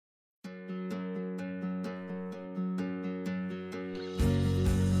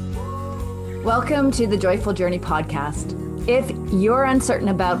Welcome to the Joyful Journey podcast. If you're uncertain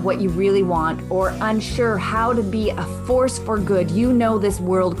about what you really want or unsure how to be a force for good you know this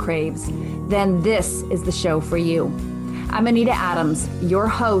world craves, then this is the show for you. I'm Anita Adams, your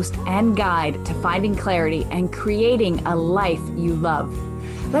host and guide to finding clarity and creating a life you love.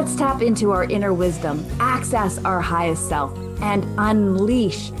 Let's tap into our inner wisdom, access our highest self, and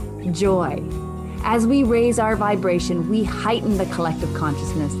unleash joy. As we raise our vibration, we heighten the collective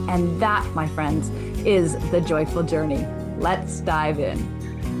consciousness, and that, my friends, is the joyful journey. Let's dive in.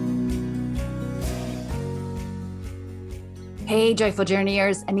 Hey, Joyful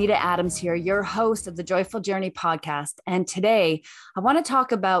Journeyers, Anita Adams here, your host of the Joyful Journey podcast. And today I want to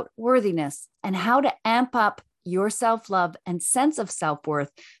talk about worthiness and how to amp up your self-love and sense of self-worth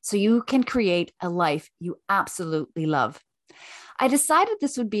so you can create a life you absolutely love. I decided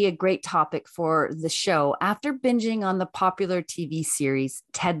this would be a great topic for the show after binging on the popular TV series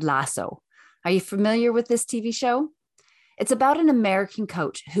Ted Lasso. Are you familiar with this TV show? It's about an American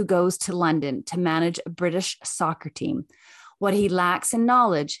coach who goes to London to manage a British soccer team. What he lacks in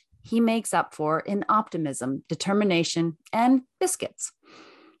knowledge, he makes up for in optimism, determination, and biscuits.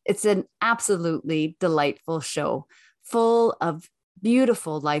 It's an absolutely delightful show, full of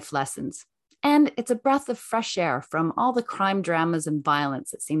beautiful life lessons. And it's a breath of fresh air from all the crime dramas and violence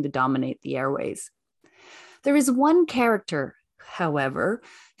that seem to dominate the airways. There is one character, however,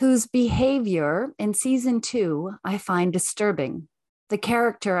 whose behavior in season 2 I find disturbing. The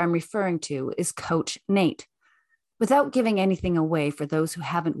character I'm referring to is Coach Nate. Without giving anything away for those who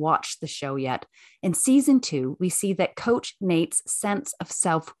haven't watched the show yet, in season 2, we see that Coach Nate's sense of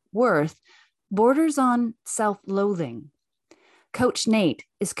self-worth borders on self-loathing. Coach Nate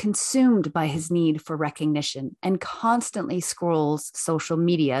is consumed by his need for recognition and constantly scrolls social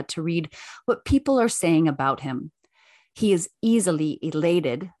media to read what people are saying about him. He is easily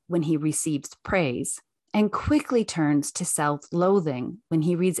elated when he receives praise and quickly turns to self-loathing when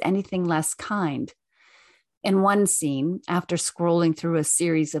he reads anything less kind. In one scene, after scrolling through a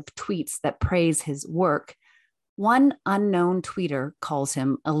series of tweets that praise his work, one unknown tweeter calls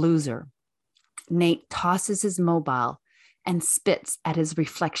him a loser. Nate tosses his mobile and spits at his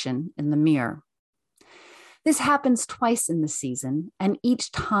reflection in the mirror. This happens twice in the season, and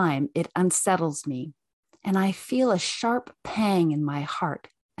each time it unsettles me, and I feel a sharp pang in my heart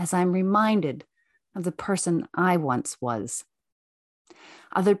as I'm reminded of the person I once was.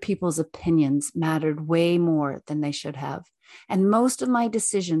 Other people's opinions mattered way more than they should have, and most of my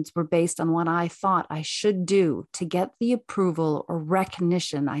decisions were based on what I thought I should do to get the approval or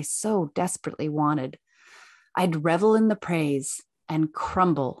recognition I so desperately wanted. I'd revel in the praise and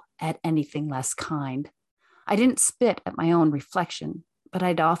crumble at anything less kind. I didn't spit at my own reflection, but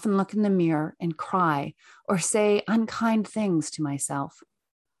I'd often look in the mirror and cry or say unkind things to myself.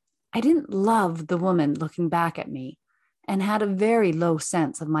 I didn't love the woman looking back at me and had a very low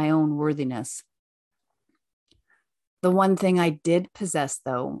sense of my own worthiness. The one thing I did possess,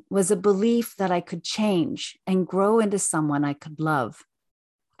 though, was a belief that I could change and grow into someone I could love.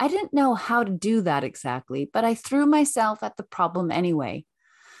 I didn't know how to do that exactly, but I threw myself at the problem anyway.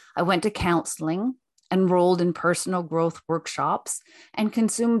 I went to counseling, enrolled in personal growth workshops, and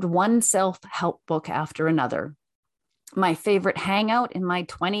consumed one self-help book after another. My favorite hangout in my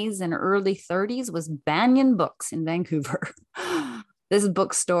 20s and early 30s was Banyan Books in Vancouver. This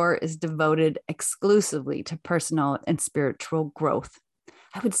bookstore is devoted exclusively to personal and spiritual growth.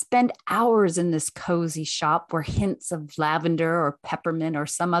 I would spend hours in this cozy shop where hints of lavender or peppermint or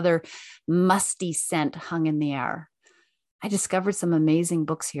some other musty scent hung in the air. I discovered some amazing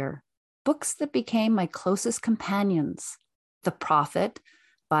books here, books that became my closest companions. The Prophet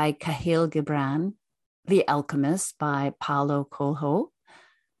by Kahlil Gibran, The Alchemist by Paulo Coelho,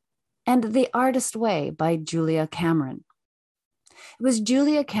 and The Artist Way by Julia Cameron. It was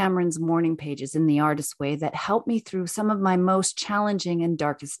Julia Cameron's morning pages in The Artist Way that helped me through some of my most challenging and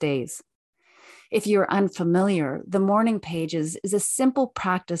darkest days. If you're unfamiliar, the morning pages is a simple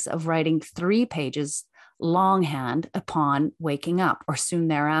practice of writing 3 pages longhand upon waking up or soon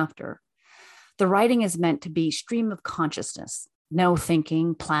thereafter. The writing is meant to be stream of consciousness, no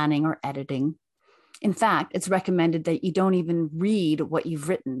thinking, planning, or editing. In fact, it's recommended that you don't even read what you've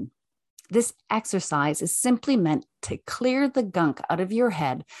written. This exercise is simply meant to clear the gunk out of your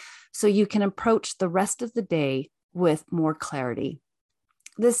head so you can approach the rest of the day with more clarity.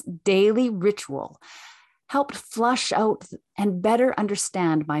 This daily ritual helped flush out and better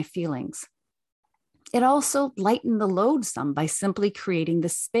understand my feelings. It also lightened the load some by simply creating the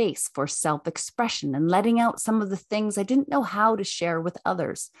space for self-expression and letting out some of the things I didn't know how to share with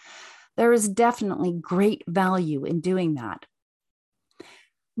others. There is definitely great value in doing that.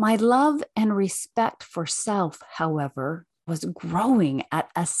 My love and respect for self, however, was growing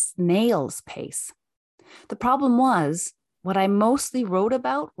at a snail's pace. The problem was, what I mostly wrote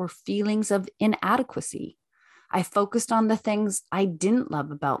about were feelings of inadequacy. I focused on the things I didn't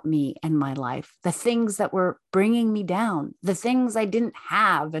love about me and my life, the things that were bringing me down, the things I didn't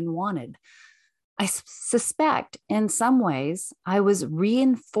have and wanted. I suspect in some ways I was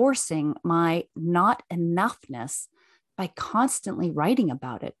reinforcing my not enoughness by constantly writing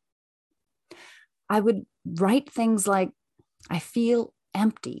about it. I would write things like, I feel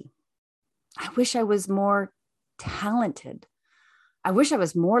empty. I wish I was more talented. I wish I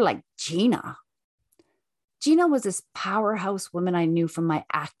was more like Gina. Gina was this powerhouse woman I knew from my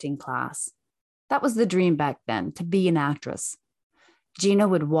acting class. That was the dream back then, to be an actress. Gina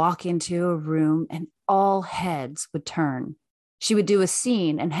would walk into a room and all heads would turn. She would do a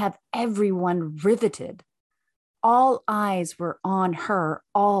scene and have everyone riveted. All eyes were on her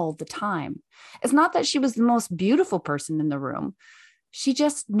all the time. It's not that she was the most beautiful person in the room. She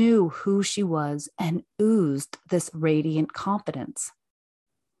just knew who she was and oozed this radiant confidence.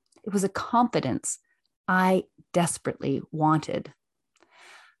 It was a confidence I desperately wanted.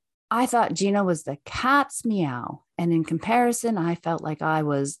 I thought Gina was the cat's meow, and in comparison, I felt like I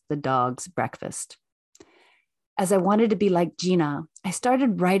was the dog's breakfast. As I wanted to be like Gina, I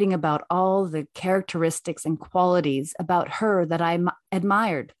started writing about all the characteristics and qualities about her that I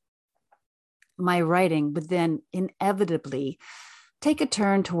admired. My writing would then inevitably take a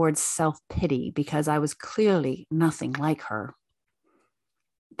turn towards self-pity because I was clearly nothing like her.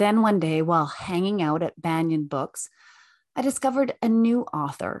 Then one day, while hanging out at Banyan Books, I discovered a new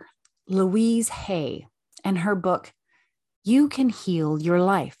author, Louise Hay, and her book, You Can Heal Your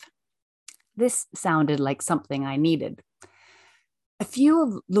Life. This sounded like something I needed. A few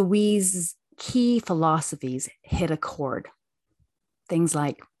of Louise's key philosophies hit a chord. Things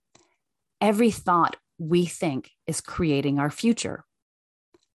like, every thought we think is creating our future.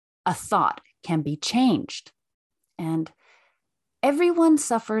 A thought can be changed. And everyone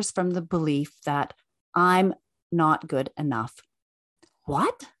suffers from the belief that I'm not good enough.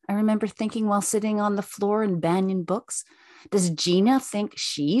 What? I remember thinking while sitting on the floor in Banyan Books. Does Gina think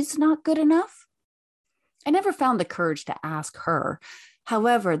she's not good enough? I never found the courage to ask her.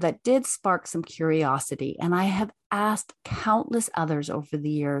 However, that did spark some curiosity, and I have asked countless others over the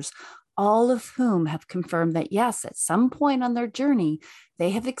years, all of whom have confirmed that yes, at some point on their journey,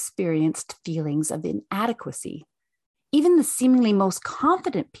 they have experienced feelings of inadequacy. Even the seemingly most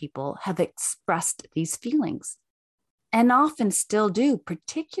confident people have expressed these feelings, and often still do,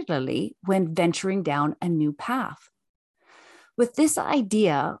 particularly when venturing down a new path. With this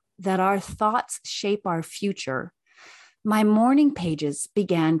idea that our thoughts shape our future, my morning pages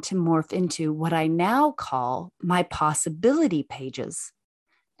began to morph into what I now call my possibility pages.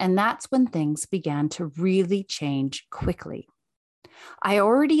 And that's when things began to really change quickly. I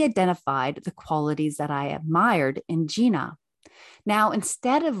already identified the qualities that I admired in Gina. Now,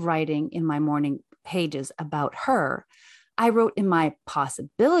 instead of writing in my morning pages about her, I wrote in my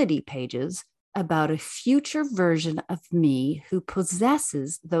possibility pages about a future version of me who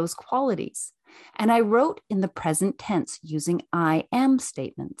possesses those qualities. And I wrote in the present tense using I am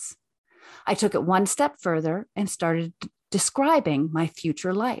statements. I took it one step further and started describing my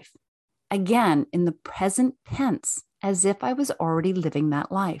future life, again in the present tense, as if I was already living that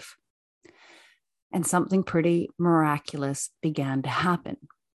life. And something pretty miraculous began to happen.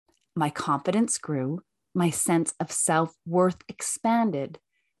 My confidence grew, my sense of self-worth expanded,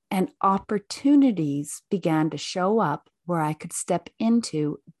 and opportunities began to show up where I could step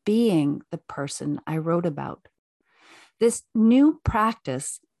into being the person I wrote about. This new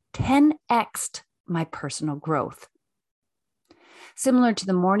practice 10x'd my personal growth. Similar to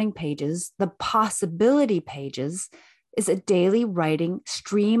the morning pages, the possibility pages is a daily writing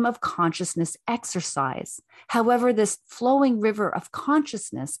stream of consciousness exercise. However, this flowing river of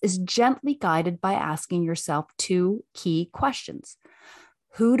consciousness is gently guided by asking yourself two key questions.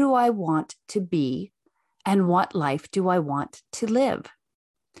 Who do I want to be? And what life do I want to live?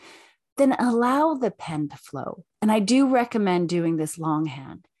 Then allow the pen to flow. And I do recommend doing this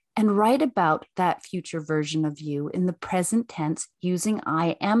longhand and write about that future version of you in the present tense using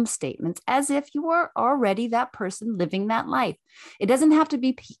I am statements as if you were already that person living that life. It doesn't have to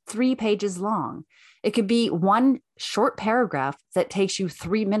be 3 pages long. It could be one short paragraph that takes you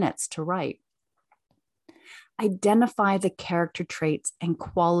 3 minutes to write. Identify the character traits and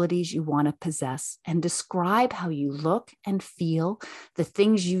qualities you want to possess and describe how you look and feel, the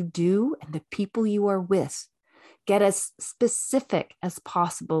things you do, and the people you are with. Get as specific as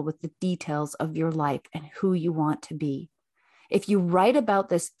possible with the details of your life and who you want to be. If you write about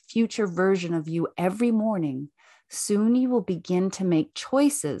this future version of you every morning, soon you will begin to make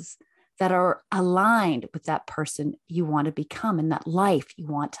choices that are aligned with that person you want to become and that life you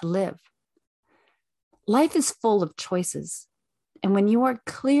want to live. Life is full of choices. And when you are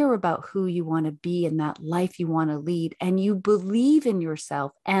clear about who you want to be and that life you want to lead, and you believe in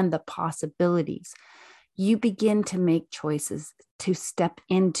yourself and the possibilities, you begin to make choices to step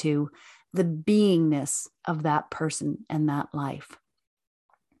into the beingness of that person and that life.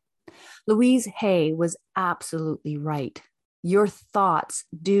 Louise Hay was absolutely right. Your thoughts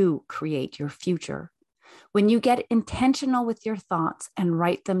do create your future. When you get intentional with your thoughts and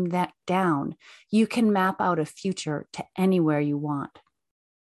write them down, you can map out a future to anywhere you want.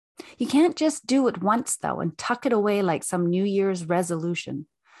 You can't just do it once, though, and tuck it away like some New Year's resolution.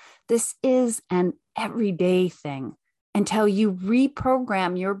 This is an everyday thing until you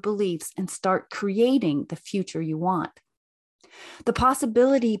reprogram your beliefs and start creating the future you want. The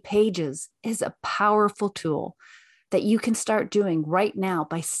possibility pages is a powerful tool that you can start doing right now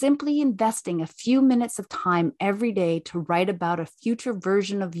by simply investing a few minutes of time every day to write about a future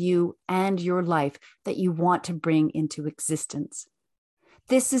version of you and your life that you want to bring into existence.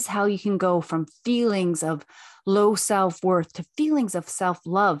 This is how you can go from feelings of low self-worth to feelings of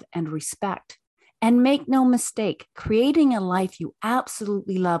self-love and respect. And make no mistake, creating a life you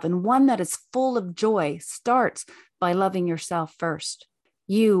absolutely love and one that is full of joy starts by loving yourself first.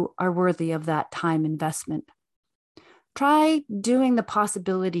 You are worthy of that time investment. Try doing the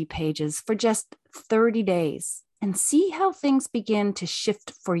possibility pages for just 30 days and see how things begin to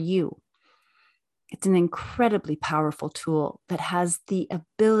shift for you. It's an incredibly powerful tool that has the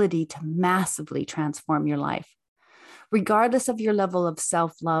ability to massively transform your life. Regardless of your level of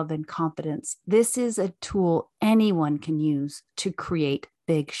self-love and confidence, this is a tool anyone can use to create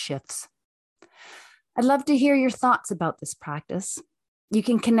big shifts. I'd love to hear your thoughts about this practice. You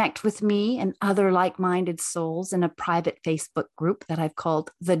can connect with me and other like-minded souls in a private Facebook group that I've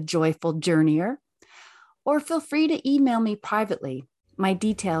called The Joyful Journeyer, or feel free to email me privately. My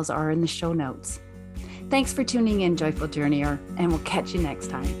details are in the show notes. Thanks for tuning in, Joyful Journeyer, and we'll catch you next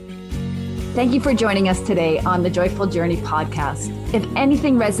time. Thank you for joining us today on the Joyful Journey podcast. If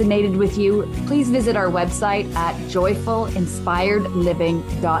anything resonated with you, please visit our website at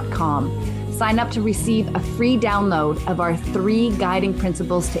joyfulinspiredliving.com. Sign up to receive a free download of our 3 guiding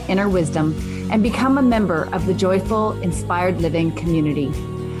principles to inner wisdom and become a member of the Joyful Inspired Living community.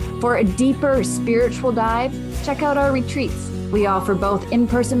 For a deeper spiritual dive, check out our retreats. We offer both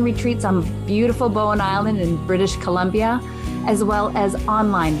in-person retreats on beautiful Bowen Island in British Columbia, as well as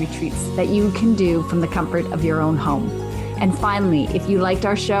online retreats that you can do from the comfort of your own home. And finally, if you liked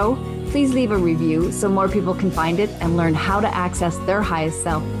our show, please leave a review so more people can find it and learn how to access their highest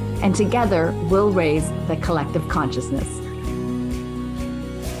self. And together, we'll raise the collective consciousness.